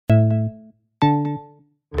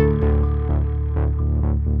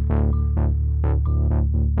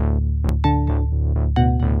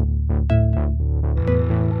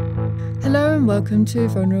welcome to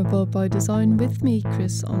Vulnerable by Design with me,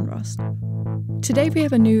 Chris Onrust. Today we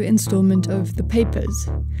have a new installment of The Papers,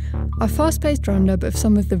 a fast-paced roundup of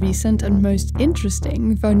some of the recent and most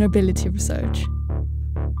interesting vulnerability research.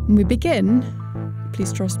 And we begin,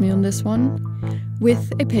 please trust me on this one,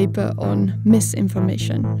 with a paper on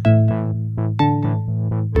misinformation.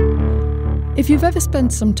 If you've ever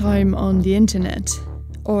spent some time on the internet,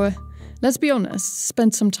 or let's be honest,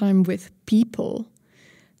 spent some time with people,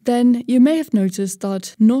 then you may have noticed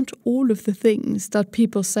that not all of the things that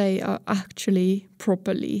people say are actually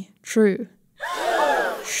properly true.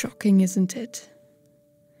 Shocking, isn't it?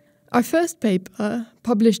 Our first paper,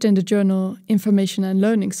 published in the journal Information and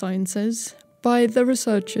Learning Sciences, by the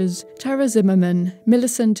researchers Tara Zimmerman,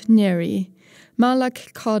 Millicent Neary,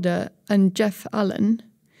 Malak Kader and Jeff Allen,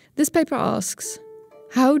 this paper asks,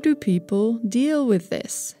 how do people deal with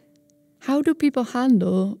this? How do people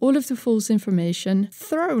handle all of the false information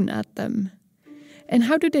thrown at them? And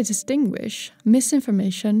how do they distinguish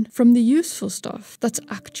misinformation from the useful stuff that's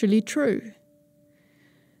actually true?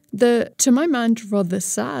 The, to my mind, rather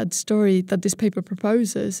sad story that this paper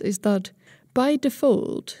proposes is that, by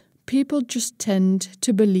default, people just tend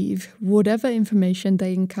to believe whatever information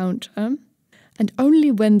they encounter, and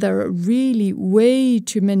only when there are really way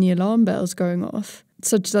too many alarm bells going off,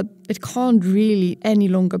 such that it can't really any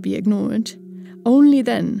longer be ignored, only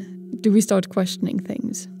then do we start questioning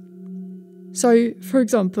things. So, for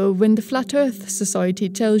example, when the Flat Earth Society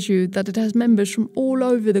tells you that it has members from all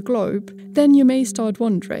over the globe, then you may start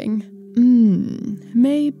wondering,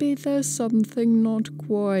 maybe there's something not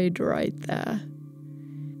quite right there.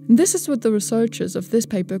 And this is what the researchers of this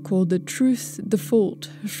paper call the truth default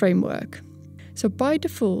framework. So by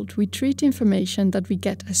default, we treat information that we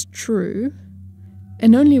get as true,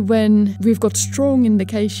 and only when we've got strong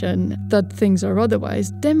indication that things are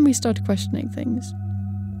otherwise, then we start questioning things.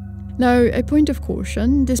 Now, a point of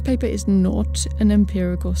caution, this paper is not an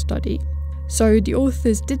empirical study. So the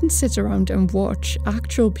authors didn't sit around and watch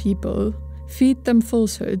actual people, feed them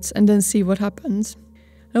falsehoods, and then see what happens.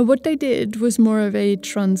 Now, what they did was more of a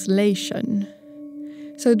translation.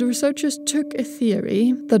 So the researchers took a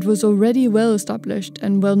theory that was already well established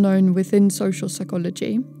and well known within social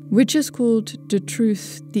psychology, which is called the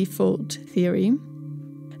truth default theory.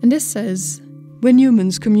 And this says, when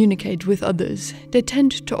humans communicate with others, they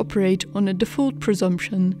tend to operate on a default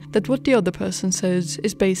presumption that what the other person says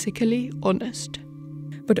is basically honest.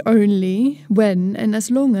 But only when and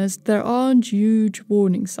as long as there aren't huge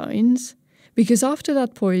warning signs, because after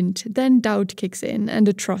that point, then doubt kicks in and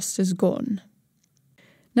the trust is gone.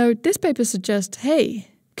 Now, this paper suggests, hey,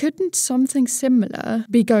 couldn't something similar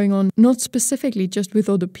be going on not specifically just with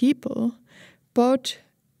other people, but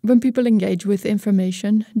when people engage with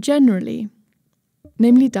information generally?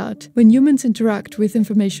 Namely that, when humans interact with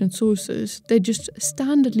information sources, they just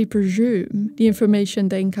standardly presume the information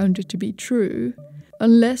they encounter to be true,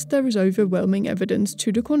 unless there is overwhelming evidence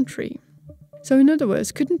to the contrary. So in other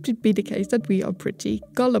words, couldn't it be the case that we are pretty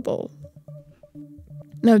gullible?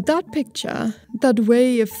 Now that picture, that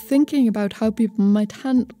way of thinking about how people might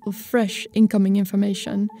handle fresh incoming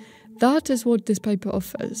information, that is what this paper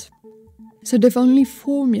offers. So they've only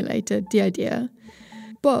formulated the idea,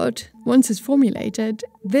 but once it's formulated,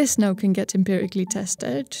 this now can get empirically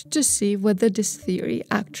tested to see whether this theory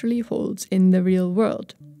actually holds in the real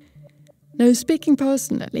world. Now, speaking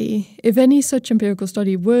personally, if any such empirical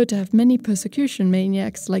study were to have many persecution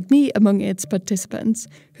maniacs like me among its participants,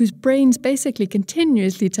 whose brains basically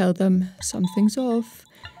continuously tell them, something's off,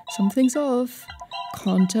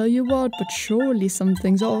 can't tell you what, but surely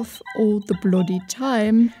something's off, all the bloody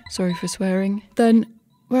time, sorry for swearing, then,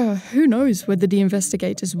 well, who knows whether the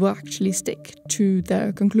investigators will actually stick to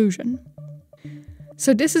their conclusion.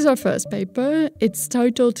 So this is our first paper. It's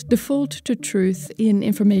titled Default to Truth in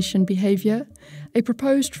Information Behavior, a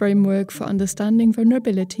proposed framework for understanding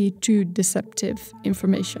vulnerability to deceptive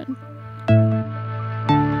information.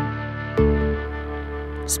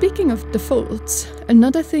 Speaking of defaults,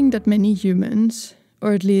 another thing that many humans,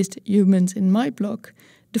 or at least humans in my block,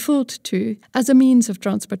 default to as a means of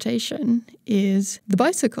transportation is the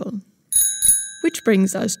bicycle. Which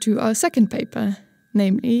brings us to our second paper,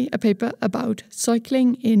 namely a paper about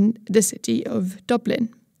cycling in the city of Dublin.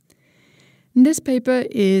 And this paper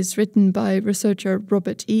is written by researcher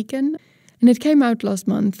Robert Egan, and it came out last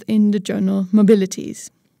month in the journal Mobilities.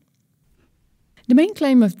 The main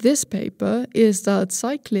claim of this paper is that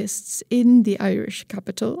cyclists in the Irish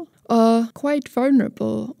capital are quite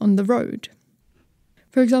vulnerable on the road.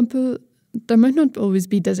 For example, there might not always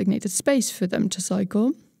be designated space for them to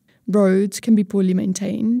cycle. Roads can be poorly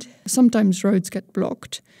maintained. Sometimes roads get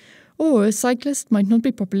blocked. Or cyclists might not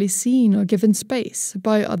be properly seen or given space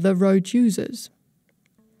by other road users.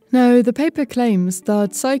 Now, the paper claims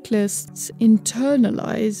that cyclists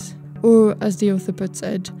internalize, or as the author puts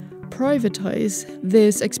it, privatize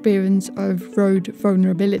this experience of road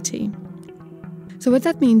vulnerability. So what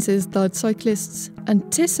that means is that cyclists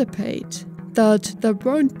anticipate that there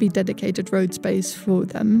won't be dedicated road space for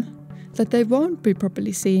them, that they won't be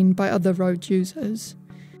properly seen by other road users.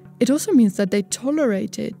 It also means that they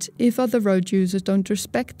tolerate it if other road users don't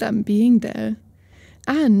respect them being there.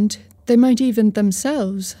 And they might even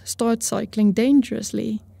themselves start cycling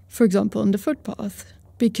dangerously, for example on the footpath,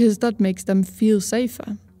 because that makes them feel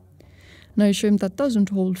safer. And I assume that doesn't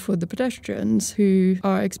hold for the pedestrians who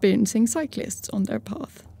are experiencing cyclists on their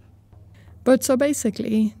path. But so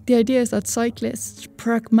basically, the idea is that cyclists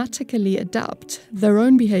pragmatically adapt their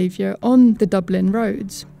own behaviour on the Dublin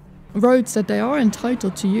roads that they are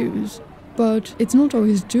entitled to use, but it's not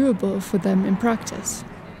always doable for them in practice.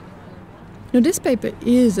 Now, this paper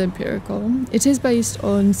is empirical. It is based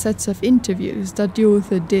on sets of interviews that the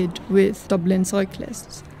author did with Dublin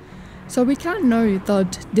cyclists. So we can know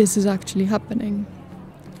that this is actually happening.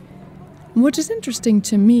 What is interesting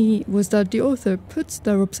to me was that the author puts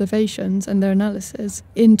their observations and their analysis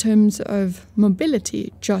in terms of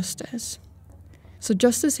mobility justice. So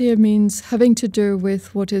justice here means having to do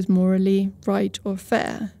with what is morally right or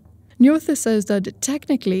fair. The author says that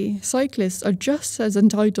technically cyclists are just as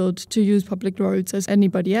entitled to use public roads as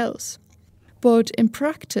anybody else. But in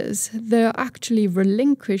practice, they're actually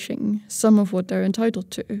relinquishing some of what they're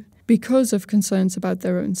entitled to because of concerns about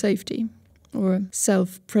their own safety, or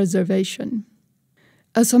self-preservation.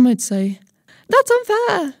 As some might say, that's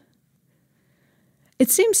unfair! It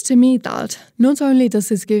seems to me that not only does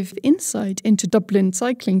this give insight into Dublin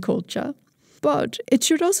cycling culture, but it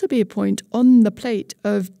should also be a point on the plate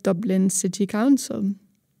of Dublin City Council.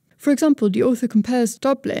 For example, the author compares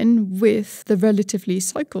Dublin with the relatively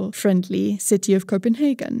cycle-friendly city of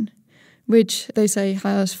Copenhagen, which they say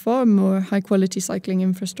has far more high-quality cycling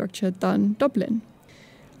infrastructure than Dublin.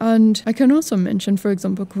 And I can also mention, for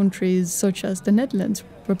example, countries such as the Netherlands,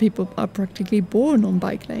 where people are practically born on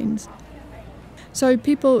bike lanes. So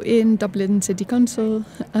people in Dublin City Council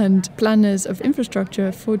and planners of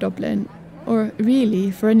infrastructure for Dublin, or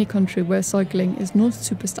really for any country where cycling is not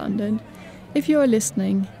super standard, if you are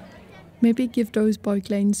listening, maybe give those bike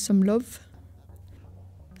lanes some love.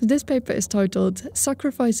 This paper is titled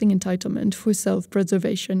Sacrificing Entitlement for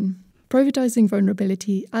Self-Preservation, Privatising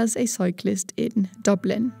Vulnerability as a Cyclist in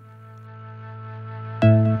Dublin.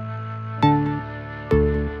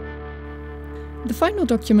 The final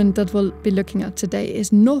document that we'll be looking at today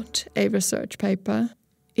is not a research paper,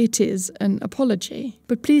 it is an apology.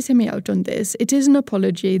 But please hear me out on this. It is an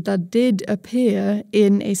apology that did appear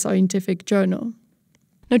in a scientific journal.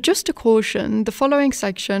 Now, just a caution, the following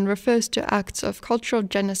section refers to acts of cultural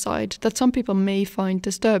genocide that some people may find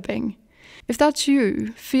disturbing. If that's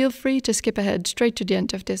you, feel free to skip ahead straight to the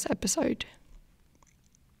end of this episode.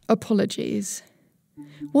 Apologies.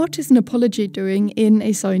 What is an apology doing in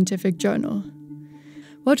a scientific journal?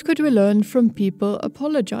 What could we learn from people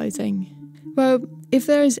apologizing? Well, if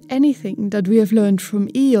there is anything that we have learned from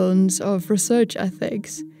eons of research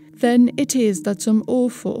ethics, then it is that some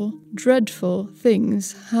awful, dreadful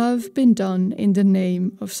things have been done in the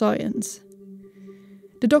name of science.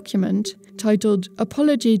 The document, titled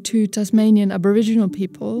Apology to Tasmanian Aboriginal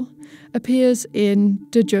People, appears in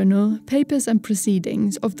the journal Papers and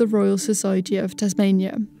Proceedings of the Royal Society of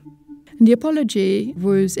Tasmania. And the apology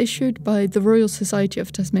was issued by the Royal Society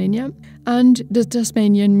of Tasmania and the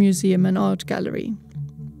Tasmanian Museum and Art Gallery.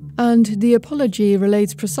 And the apology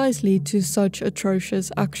relates precisely to such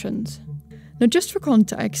atrocious actions. Now, just for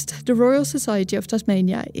context, the Royal Society of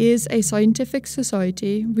Tasmania is a scientific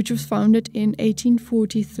society which was founded in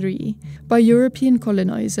 1843 by European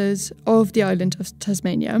colonizers of the island of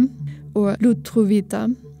Tasmania, or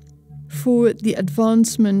Lutruvita, for the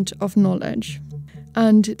advancement of knowledge.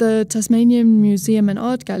 And the Tasmanian Museum and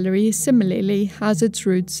Art Gallery similarly has its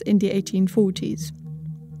roots in the 1840s.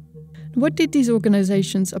 What did these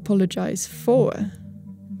organizations apologize for?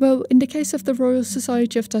 Well, in the case of the Royal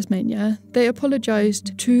Society of Tasmania, they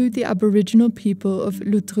apologized to the Aboriginal people of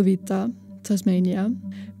Lutruvita, Tasmania,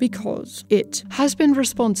 because it has been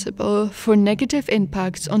responsible for negative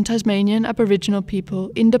impacts on Tasmanian Aboriginal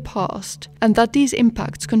people in the past, and that these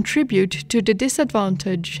impacts contribute to the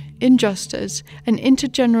disadvantage, injustice, and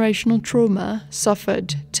intergenerational trauma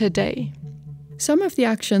suffered today. Some of the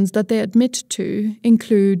actions that they admit to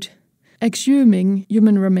include exhuming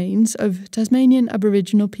human remains of Tasmanian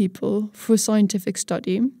Aboriginal people for scientific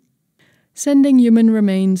study, sending human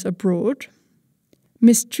remains abroad,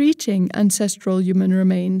 mistreating ancestral human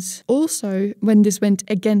remains, also when this went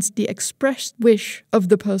against the expressed wish of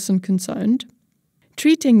the person concerned,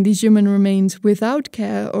 treating these human remains without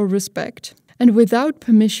care or respect, and without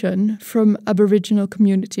permission from Aboriginal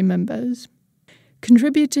community members,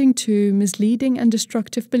 contributing to misleading and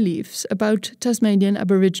destructive beliefs about Tasmanian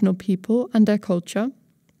Aboriginal people and their culture,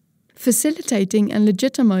 facilitating and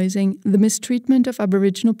legitimizing the mistreatment of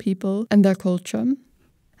Aboriginal people and their culture,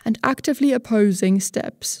 and actively opposing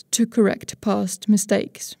steps to correct past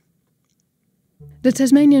mistakes. The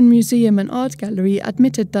Tasmanian Museum and Art Gallery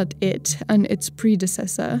admitted that it and its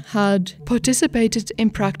predecessor had participated in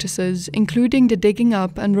practices including the digging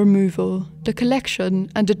up and removal, the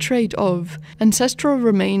collection and the trade of ancestral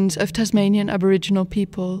remains of Tasmanian Aboriginal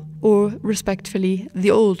people, or respectfully, the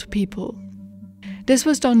old people. This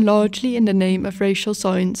was done largely in the name of racial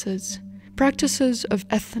sciences, practices of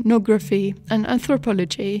ethnography and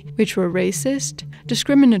anthropology which were racist,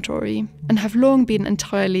 discriminatory, and have long been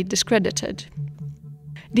entirely discredited.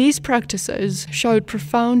 These practices showed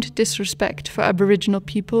profound disrespect for Aboriginal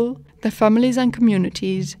people, their families and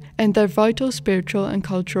communities, and their vital spiritual and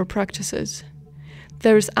cultural practices.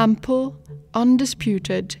 There is ample,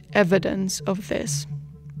 undisputed evidence of this.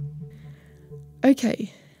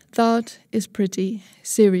 Okay, that is pretty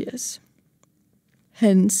serious.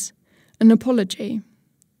 Hence, an apology.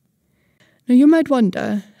 Now you might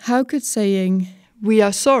wonder, how could saying, "we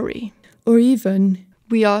are sorry," or even,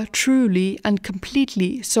 "we are truly and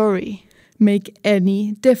completely sorry," make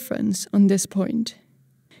any difference on this point?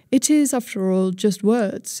 It is, after all, just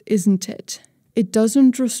words, isn't it? It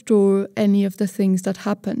doesn't restore any of the things that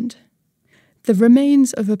happened. The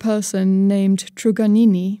remains of a person named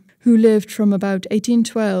Truganini, who lived from about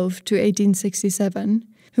 1812 to 1867,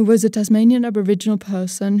 who was a Tasmanian Aboriginal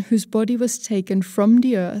person whose body was taken from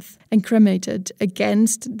the earth and cremated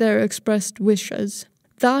against their expressed wishes.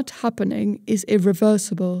 That happening is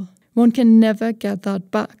irreversible. One can never get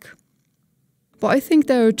that back. But I think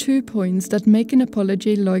there are 2 points that make an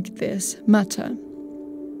apology like this matter.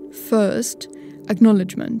 First,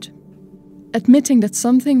 acknowledgement. Admitting that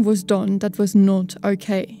something was done that was not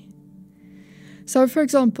okay. So, for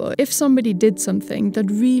example, if somebody did something that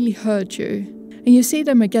really hurt you, and you see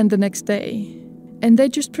them again the next day, and they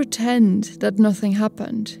just pretend that nothing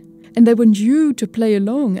happened, and they want you to play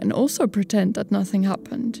along and also pretend that nothing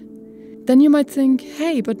happened, then you might think,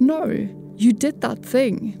 hey, but no, you did that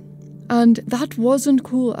thing. And that wasn't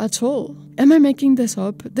cool at all. Am I making this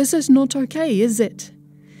up? This is not okay, is it?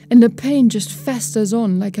 And the pain just festers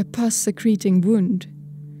on like a pus-secreting wound.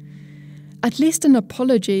 At least an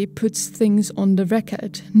apology puts things on the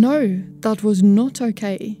record. No, that was not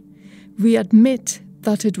okay. We admit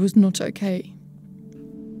that it was not okay.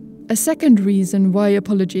 A second reason why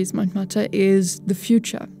apologies might matter is the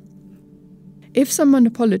future. If someone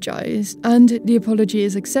apologized and the apology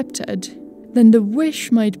is accepted, then the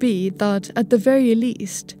wish might be that, at the very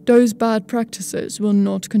least, those bad practices will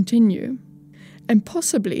not continue. And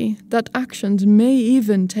possibly that actions may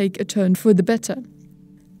even take a turn for the better.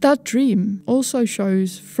 That dream also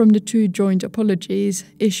shows from the 2 joint apologies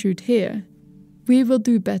issued here. We will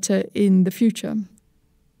do better in the future.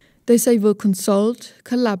 They say we'll consult,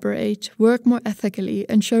 collaborate, work more ethically,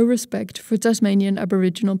 and show respect for Tasmanian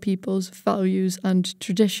Aboriginal people's values and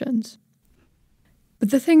traditions. But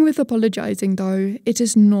the thing with apologizing, though, it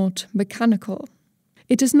is not mechanical.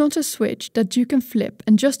 It is not a switch that you can flip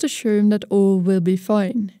and just assume that all will be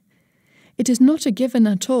fine. It is not a given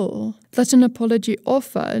at all that an apology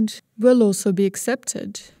offered will also be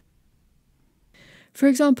accepted. For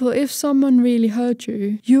example, if someone really hurt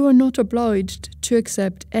you, you are not obliged to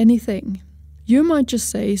accept anything. You might just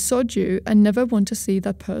say sod you and never want to see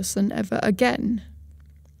that person ever again.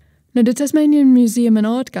 Now, the Tasmanian Museum and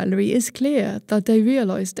Art Gallery is clear that they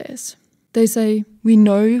realise this. They say, "We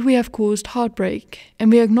know we have caused heartbreak, and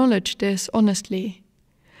we acknowledge this honestly.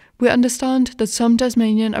 We understand that some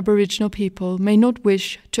Tasmanian Aboriginal people may not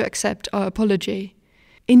wish to accept our apology.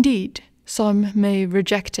 Indeed, some may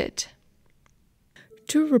reject it."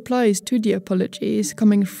 2 replies to the apologies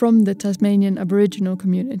coming from the Tasmanian Aboriginal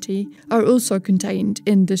community are also contained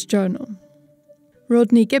in this journal.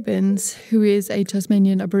 Rodney Gibbons, who is a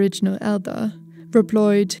Tasmanian Aboriginal elder,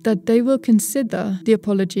 replied that they will consider the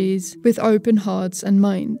apologies with open hearts and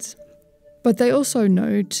minds. But they also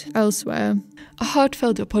note elsewhere, "A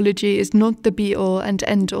heartfelt apology is not the be-all and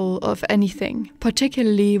end-all of anything,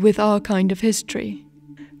 particularly with our kind of history.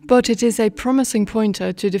 But it is a promising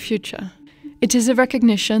pointer to the future. It is a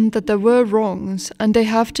recognition that there were wrongs and they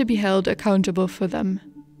have to be held accountable for them.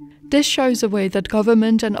 This shows a way that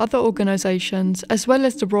government and other organisations, as well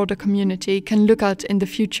as the broader community, can look at in the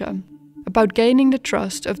future. A about gaining the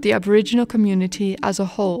trust of the Aboriginal community as a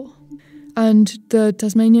whole. And the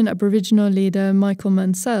Tasmanian Aboriginal leader Michael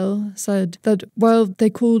Mansell said that while they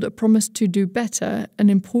called a promise to do better an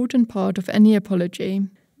important part of any apology,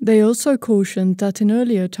 they also cautioned that in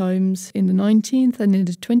earlier times, in the 19th and in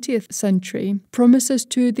the 20th century, promises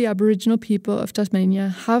to the Aboriginal people of Tasmania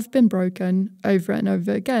have been broken over and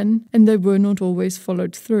over again, and they were not always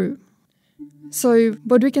followed through. So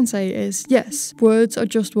what we can say is, yes, words are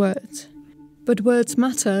just words. But words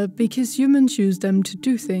matter because humans use them to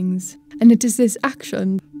do things. And it is this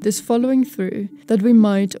action, this following through, that we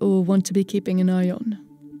might all want to be keeping an eye on.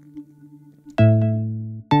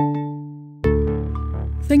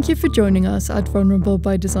 Thank you for joining us at Vulnerable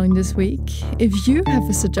by Design this week. If you have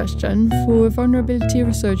a suggestion for vulnerability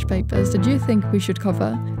research papers that you think we should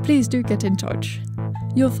cover, please do get in touch.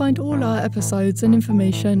 You'll find all our episodes and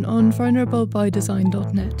information on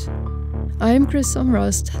vulnerablebydesign.net. I am Chris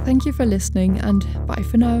Somrust, thank you for listening and bye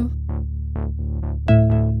for now.